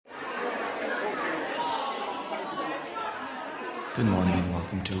Good morning and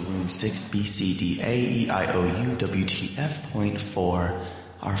welcome to Room 6BCDAEIOUWTF.4.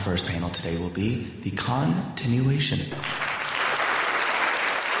 Our first panel today will be the Con-Tinuation.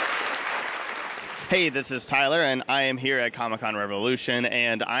 Hey, this is Tyler, and I am here at Comic-Con Revolution,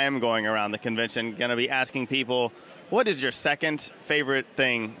 and I am going around the convention, going to be asking people, what is your second favorite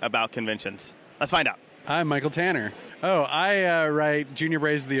thing about conventions? Let's find out. I'm Michael Tanner. I write Junior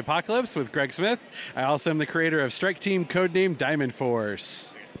Braves of the Apocalypse with Greg Smith. I also am the creator of Strike Team codename Diamond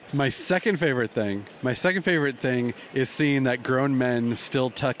Force. It's my second favorite thing. My second favorite thing is seeing that grown men still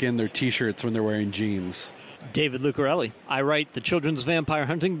tuck in their T-shirts when they're wearing jeans. David Lucarelli. I write the Children's Vampire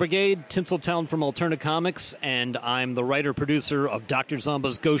Hunting Brigade, Tinseltown from Alterna Comics, and I'm the writer-producer of Dr.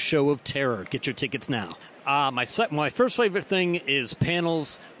 Zomba's Ghost Show of Terror. Get your tickets now. My first favorite thing is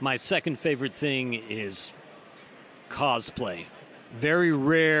panels. My second favorite thing is cosplay. Very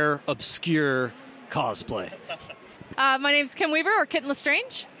rare, obscure cosplay. My name's Kim Weaver, or Kitten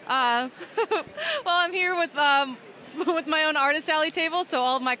Lestrange. Well, I'm here with my own artist alley table, so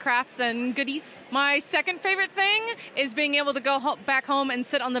all of my crafts and goodies. My second favorite thing is being able to go back home and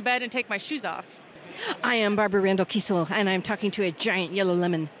sit on the bed and take my shoes off. I am Barbara Randall Kiesel, and I'm talking to a giant yellow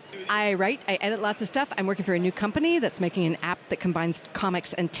lemon. I edit lots of stuff. I'm working for a new company that's making an app that combines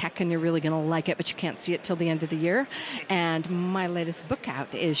comics and tech, and you're really going to like it, but you can't see it till the end of the year. And my latest book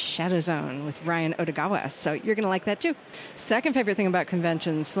out is Shadow Zone with Ryan Otogawa, so you're going to like that too. Second favorite thing about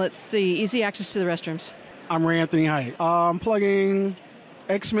conventions, let's see, easy access to the restrooms. I'm Ray Anthony Height. I'm plugging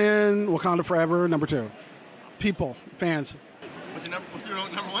X-Men, Wakanda Forever, number 2. People, fans. What's your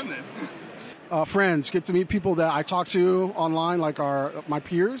number one then? Friends. Get to meet people that I talk to online, like my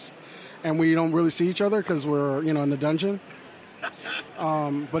peers, and we don't really see each other because we're in the dungeon.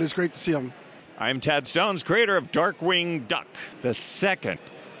 But it's great to see them. I'm Tad Stones, creator of Darkwing Duck. The second.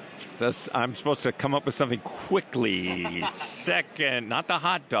 I'm supposed to come up with something quickly. Second, not the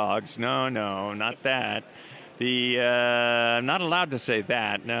hot dogs. No, not that. I'm not allowed to say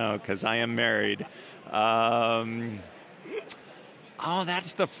that, no, because I am married.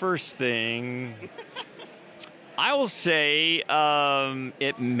 That's the first thing. I will say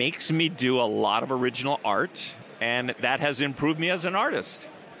it makes me do a lot of original art, and that has improved me as an artist.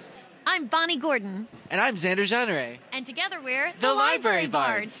 I'm Bonnie Gordon. And I'm Xander Jeanneret. And together we're the Library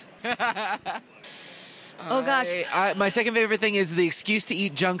Bards. Oh, gosh. My second favorite thing is the excuse to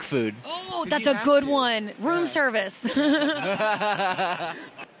eat junk food. Oh, that's a good one. Room service. I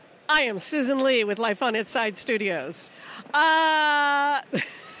am Susan Lee with Life on Its Side Studios.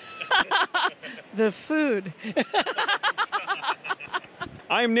 The food.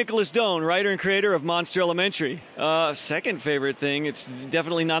 I'm Nicholas Doan, writer and creator of Monster Elementary. Second favorite thing, it's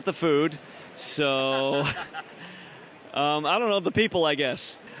definitely not the food. So, I don't know, the people, I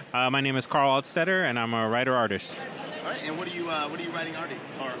guess. My name is Carl Altstetter, and I'm a writer-artist. All right, and what are you writing arting?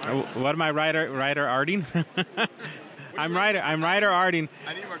 What am I writer-arting? I'm writer-arting.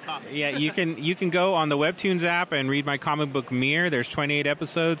 I need more coffee. Yeah, you can go on the Webtoons app and read my comic book Mirror. There's 28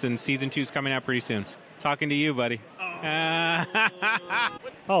 episodes, and season 2 is coming out pretty soon. Talking to you, buddy.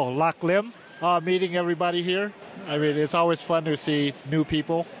 Lock Lim, meeting everybody here. I mean, it's always fun to see new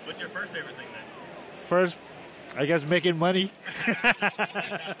people. What's your first favorite thing then? First, I guess making money.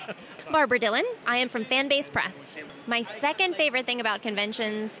 Barbara Dillon. I am from Fanbase Press. My second favorite thing about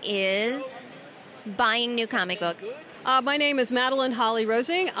conventions is buying new comic books. My name is Madeline Holly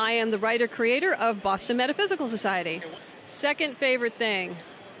Rosing. I am the writer-creator of Boston Metaphysical Society. Second favorite thing.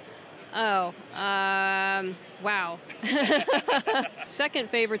 Wow. Second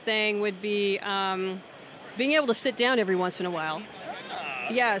favorite thing would be being able to sit down every once in a while.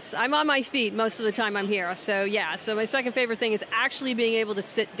 Yes, I'm on my feet most of the time I'm here. So my second favorite thing is actually being able to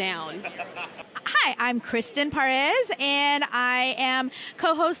sit down. Hi, I'm Kristen Perez, and I am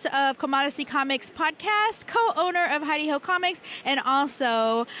co-host of Commodity Comics podcast, co-owner of Heidi Ho Comics, and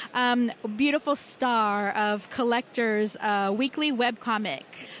also beautiful star of Collector's weekly webcomic.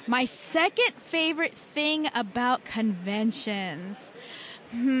 My second favorite thing about conventions.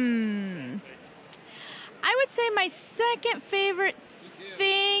 I would say my second favorite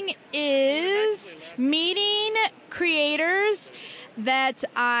thing is meeting creators that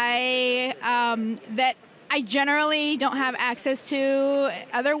I generally don't have access to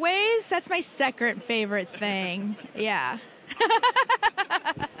other ways. That's my second favorite thing. Yeah.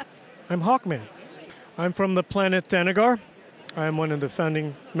 I'm Hawkman. I'm from the planet Thanagar. I'm one of the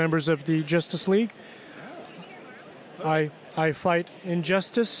founding members of the Justice League. I fight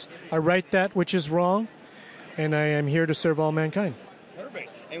injustice. I write that which is wrong, and I am here to serve all mankind.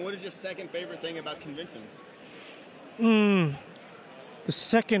 Perfect. And what is your second favorite thing about conventions? The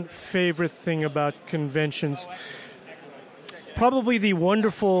second favorite thing about conventions probably the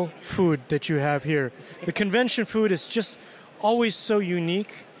wonderful food that you have here. The convention food is just always so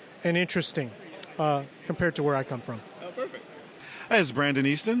unique and interesting compared to where I come from. Oh, perfect. Hi, this is Brandon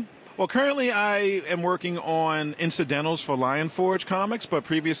Easton. Well, currently I am working on incidentals for Lion Forge Comics, but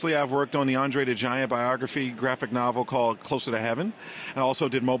previously I've worked on the Andre the Giant biography graphic novel called Closer to Heaven. I also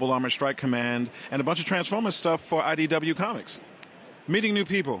did Mobile Armored Strike Command and a bunch of Transformers stuff for IDW Comics. Meeting new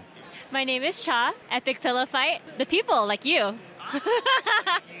people. My name is Cha, Epic Pillow Fight, the people like you.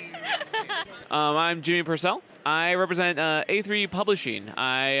 I'm Jimmy Purcell. I represent A3 Publishing.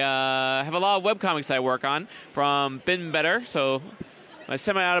 I have a lot of webcomics I work on, from Been Better, so a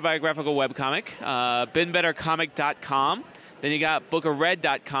semi-autobiographical webcomic, BeenBetterComic.com. Then you got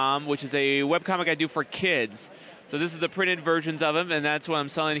BookOfRed.com, which is a webcomic I do for kids. So this is the printed versions of them, and that's what I'm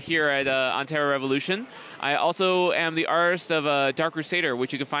selling here at Ontario Revolution. I also am the artist of Dark Crusader,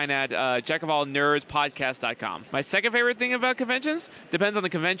 which you can find at jackofallnerdspodcast.com. My second favorite thing about conventions depends on the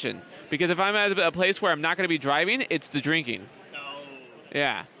convention. Because if I'm at a place where I'm not going to be driving, it's the drinking.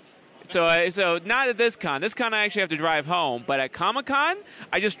 Yeah. So not at this con. This con I actually have to drive home. But at Comic-Con,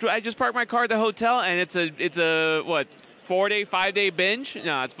 I just park my car at the hotel, and it's a what, 5-day binge?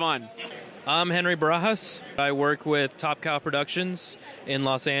 No, it's fun. I'm Henry Barajas. I work with Top Cow Productions in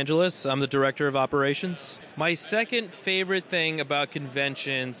Los Angeles. I'm the director of operations. My second favorite thing about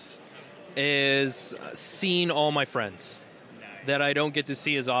conventions is seeing all my friends that I don't get to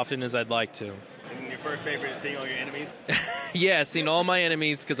see as often as I'd like to. And your first favorite is seeing all your enemies? Yeah, seeing all my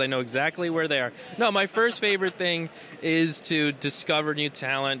enemies because I know exactly where they are. No, my first favorite thing is to discover new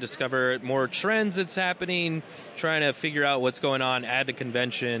talent, discover more trends that's happening, trying to figure out what's going on at a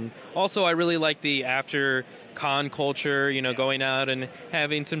convention. Also, I really like the after con culture, going out and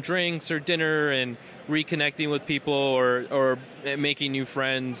having some drinks or dinner and reconnecting with people or making new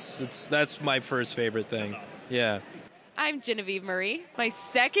friends. That's my first favorite thing. Yeah. I'm Genevieve Murray. My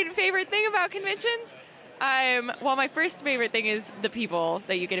second favorite thing about conventions, my first favorite thing is the people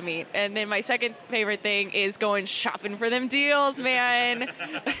that you get to meet. And then my second favorite thing is going shopping for them deals, man.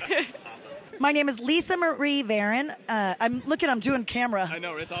 My name is Lisa Marie Varon. I'm doing camera. I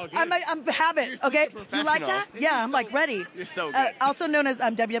know, it's all good. I'm habit, okay? You like that? Yeah, I'm ready. You're so good. Also known as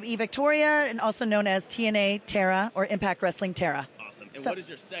WWE Victoria and also known as TNA Terra or Impact Wrestling Terra. Awesome. And what is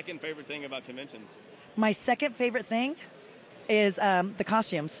your second favorite thing about conventions? My second favorite thing is the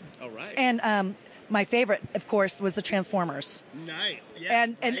costumes. All right. And my favorite, of course, was the Transformers. Nice. Yeah.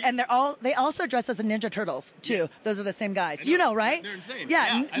 And they also dress as the Ninja Turtles too. Yes. Those are the same guys. You know, right? They're insane.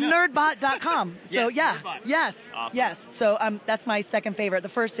 Yeah, nerdbot.com. So yes, yeah. Nerdbot. Yes. Awesome. Yes. So that's my second favorite. The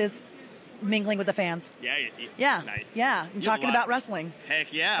first is mingling with the fans. Yeah. Nice. Yeah. I'm talking about wrestling.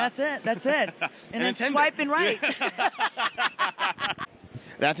 Heck yeah. That's it. And then Tinder. swiping right.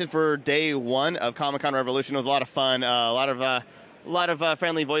 That's it for day one of Comic-Con Revolution. It was a lot of fun. A lot of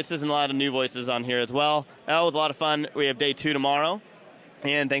friendly voices and a lot of new voices on here as well. That was a lot of fun. We have day two tomorrow.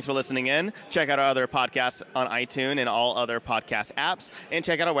 And thanks for listening in. Check out our other podcasts on iTunes and all other podcast apps. And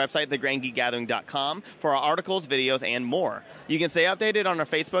check out our website, thegrandgeekgathering.com, for our articles, videos, and more. You can stay updated on our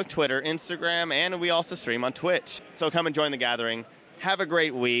Facebook, Twitter, Instagram, and we also stream on Twitch. So come and join the gathering. Have a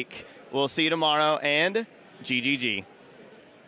great week. We'll see you tomorrow, and GGG.